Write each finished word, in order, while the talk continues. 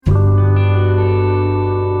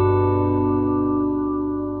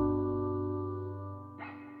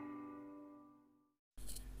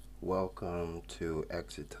Welcome to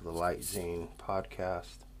Exit to the Light Zine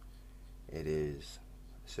podcast. It is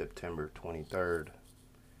September 23rd,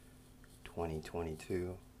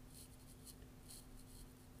 2022.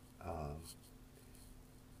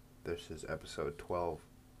 This is episode 12,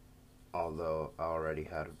 although I already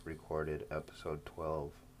had recorded episode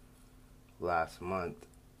 12 last month.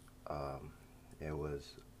 It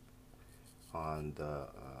was on the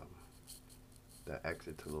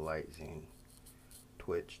Exit to the Light Zine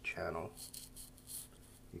Twitch channel.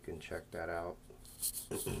 You can check that out.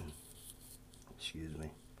 Excuse me.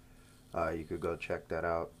 You could go check that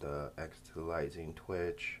out. The Exit to the Light Zine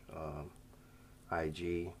Twitch,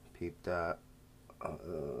 IG, peep that.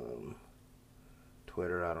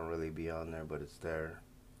 Twitter, I don't really be on there, but it's there.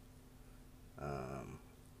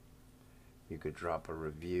 You could drop a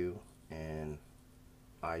review in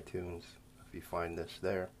iTunes if you find this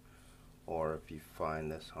there, or if you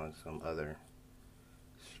find this on some other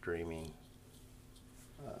streaming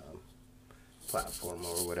platform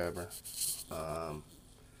or whatever.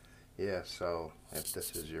 So if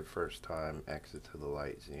this is your first time, Exit to the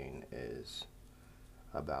Light Zine is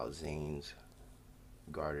about zines,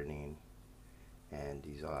 gardening, and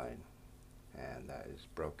design, and that is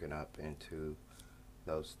broken up into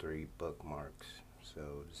those three bookmarks.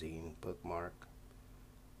 So zine bookmark,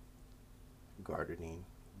 gardening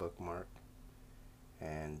bookmark,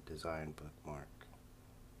 and design bookmark.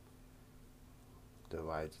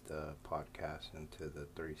 Divides the podcast into the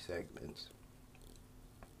three segments.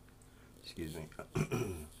 Excuse me.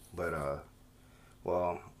 But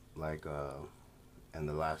in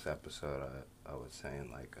the last episode, I was saying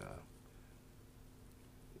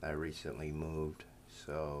I recently moved,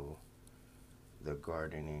 so the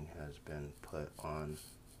gardening has been put on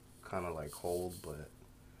kind of like hold, but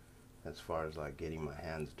as far as like getting my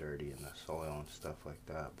hands dirty in the soil and stuff like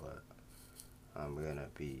that, but I'm gonna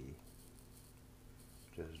be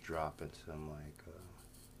just dropping some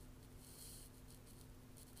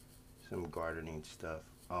gardening stuff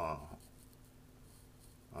on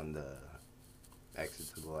the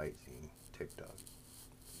Exit to the Light Zine TikTok.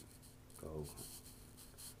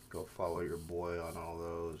 Go follow your boy on all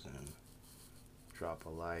those and drop a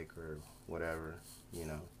like or whatever,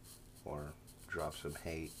 or drop some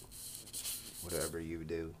hate, whatever you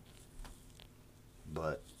do.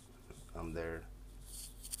 But I'm there.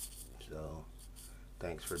 So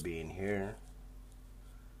thanks for being here.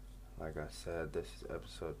 Like I said, this is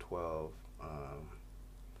episode 12.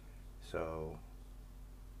 So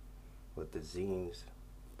with the zines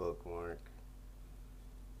bookmark,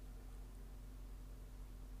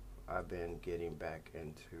 I've been getting back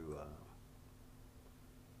into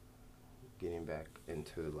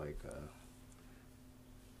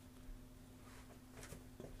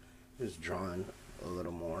just drawing a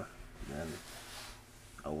little more than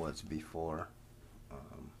I was before.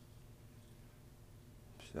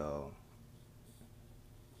 So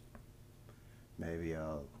maybe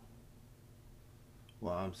I'm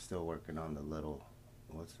still working on the little,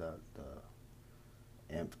 the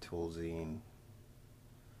Imp Tool Zine.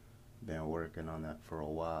 Been working on that for a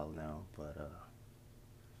while now, but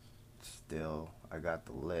still, I got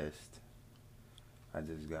the list. I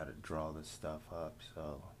just gotta draw the stuff up,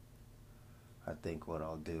 so I think what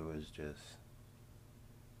I'll do is just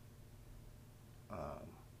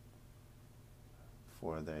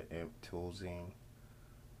for the Imp Tool Zine,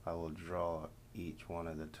 I will draw each one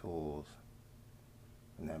of the tools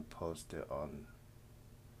and then post it on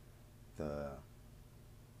the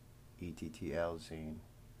ETTL Zine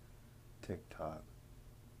TikTok,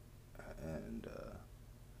 and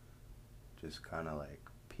just kind of like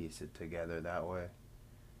piece it together that way.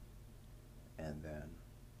 And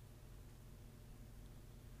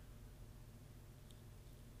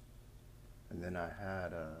then I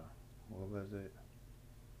had what was it?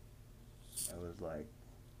 It was like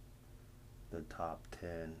the top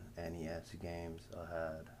 10 NES games I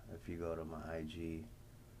had. If you go to my IG,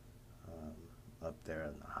 up there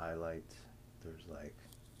in the highlights, there's like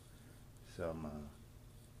some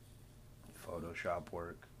Photoshop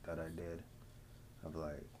work that I did of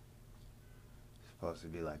supposed to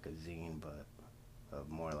be like a zine, but of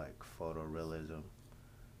more like photorealistic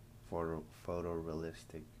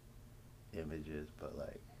images, but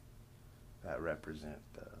like that represent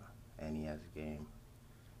the NES game.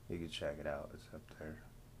 You can check it out, it's up there.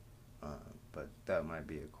 But that might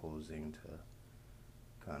be a cool zine to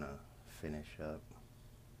kind of finish up.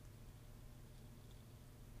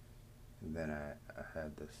 And then I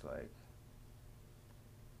had this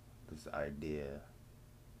idea,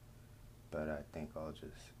 but I think I'll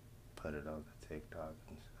just put it on the TikTok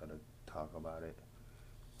instead of talk about it.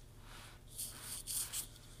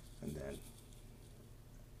 and then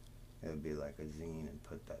it would be like a zine and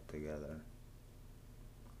put that together.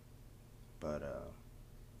 But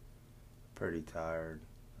pretty tired.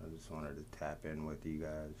 I just wanted to tap in with you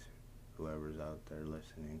guys, whoever's out there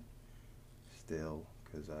listening still,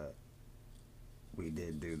 because we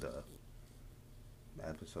did do the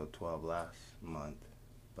episode 12 last month,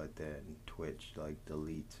 but then Twitch like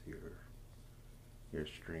deletes your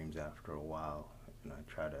streams after a while, and I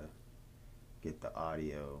try to get the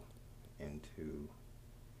audio into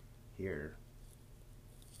here,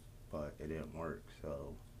 but it didn't work,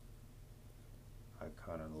 so I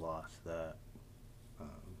kind of lost that.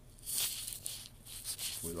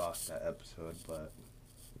 We lost that episode, but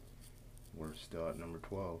we're still at number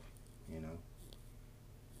 12, you know.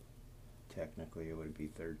 Technically it would be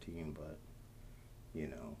 13, but, you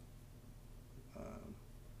know,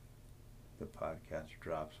 the podcast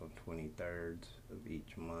drops on 23rd of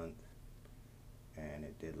each month, and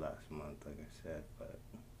it did last month, like I said, but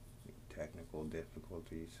technical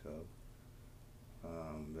difficulties, so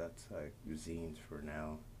that's like zines for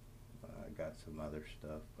now. I got some other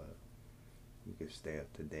stuff, but you can stay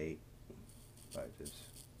up to date by just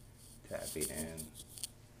tapping in.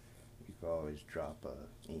 You can always drop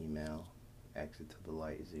a email, exit to the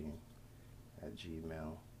light zine at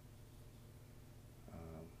Gmail.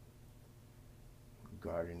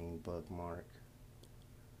 Gardening bookmark.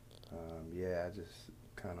 Yeah, I just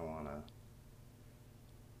kind of want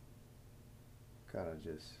to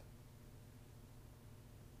just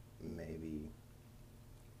maybe,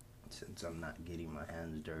 since I'm not getting my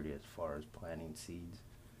hands dirty as far as planting seeds,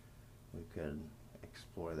 we could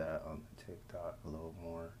explore that on the TikTok a little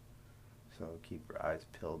more. So keep your eyes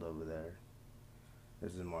peeled over there.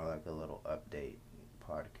 This is more like a little update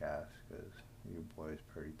podcast because your boy's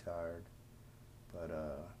pretty tired. But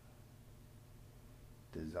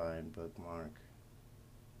design bookmark.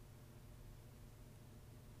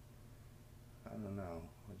 I don't know.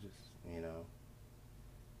 I just, you know,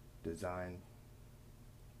 design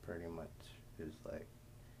pretty much is like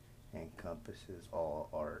encompasses all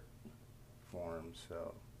art forms,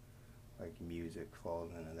 so like music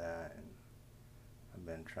falls into that, and I've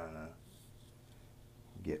been trying to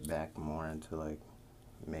get back more into like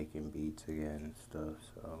making beats again and stuff,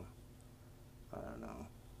 so I don't know,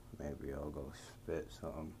 maybe I'll go spit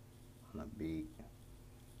some on a beat,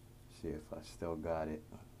 see if I still got it.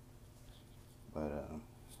 But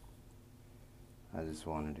I just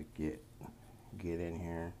wanted to get in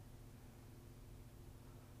here,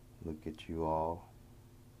 look at you all,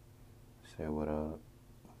 say what up,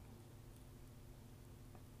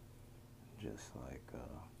 just like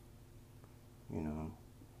you know,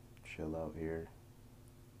 chill out here,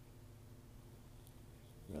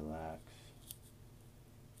 relax.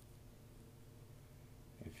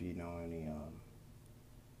 If you know any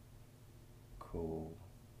cool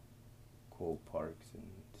parks in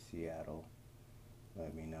Seattle,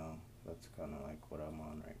 let me know. That's kind of like what I'm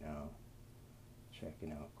on right now,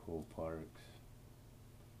 checking out cool parks,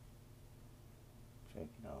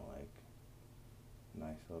 checking out like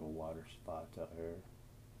nice little water spots out here.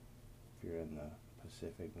 If you're in the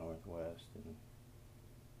Pacific Northwest and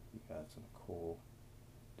you got some cool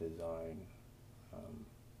design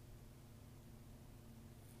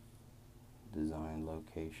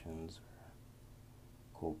locations or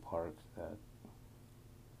cool parks that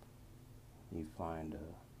you find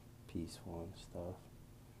peaceful and stuff,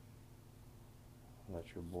 let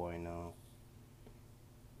your boy know.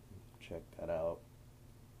 Check that out.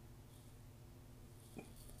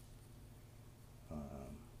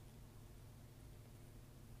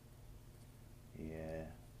 Yeah,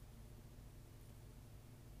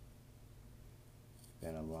 it's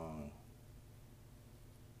been a long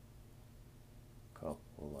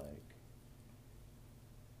couple, like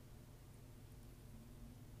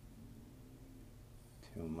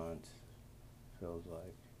 2 months, feels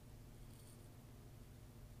like.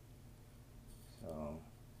 So,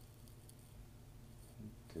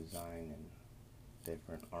 design in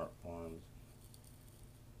different art forms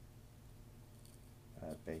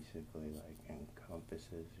that basically like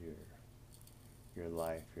encompasses your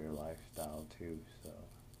life, your lifestyle too, so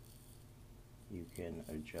you can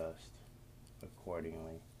adjust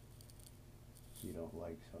accordingly. If you don't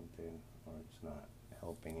like something or it's not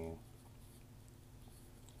helping you,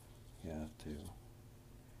 you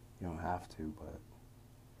don't have to, but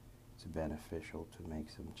it's beneficial to make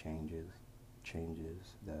some changes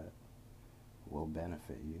that will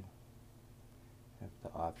benefit you. If the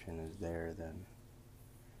option is there, then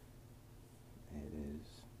it is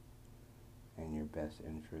in your best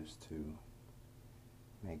interest to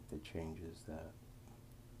make the changes that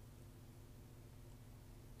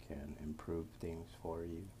can improve things for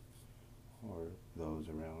you or those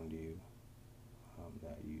around you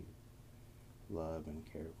that you love and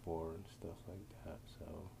care for and stuff like that. So,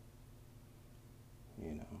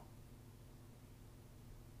 you know,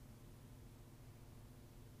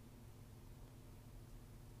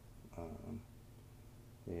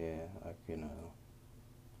 yeah, I can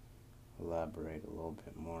elaborate a little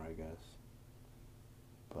bit more, I guess,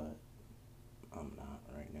 but I'm not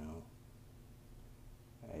right now.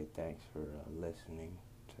 Hey, thanks for listening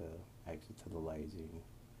to Exit to the Lazy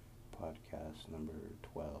podcast number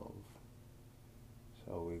 12.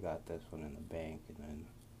 So we got this one in the bank, and then,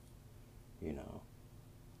 you know,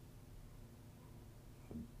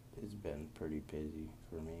 it's been pretty busy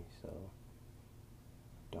for me, so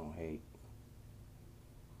don't hate.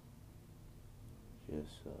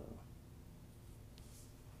 Just,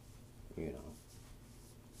 you know,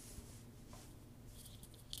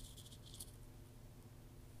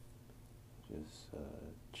 just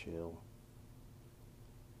chill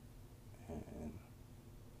and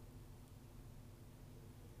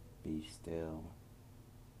be still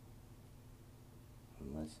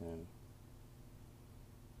and listen.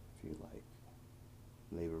 If you like,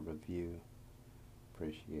 leave a review.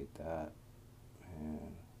 Appreciate that,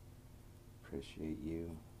 and appreciate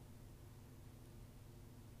you.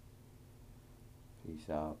 Peace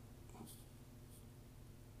out.